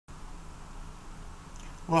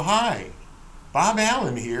Well, hi, Bob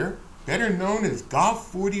Allen here, better known as Golf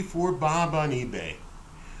 44 Bob on eBay.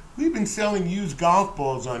 We've been selling used golf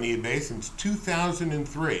balls on eBay since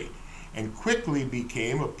 2003 and quickly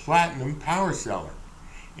became a platinum power seller.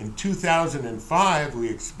 In 2005, we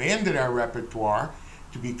expanded our repertoire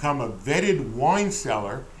to become a vetted wine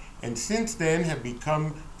seller, and since then have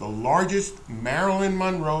become the largest Marilyn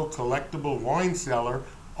Monroe collectible wine seller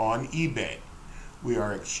on eBay. We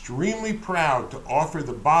are extremely proud to offer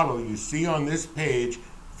the bottle you see on this page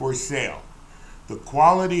for sale. The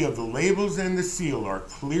quality of the labels and the seal are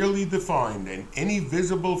clearly defined, and any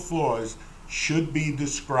visible flaws should be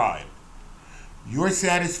described. Your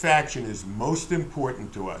satisfaction is most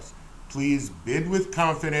important to us. Please bid with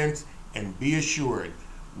confidence and be assured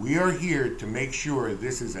we are here to make sure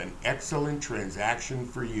this is an excellent transaction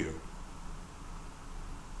for you.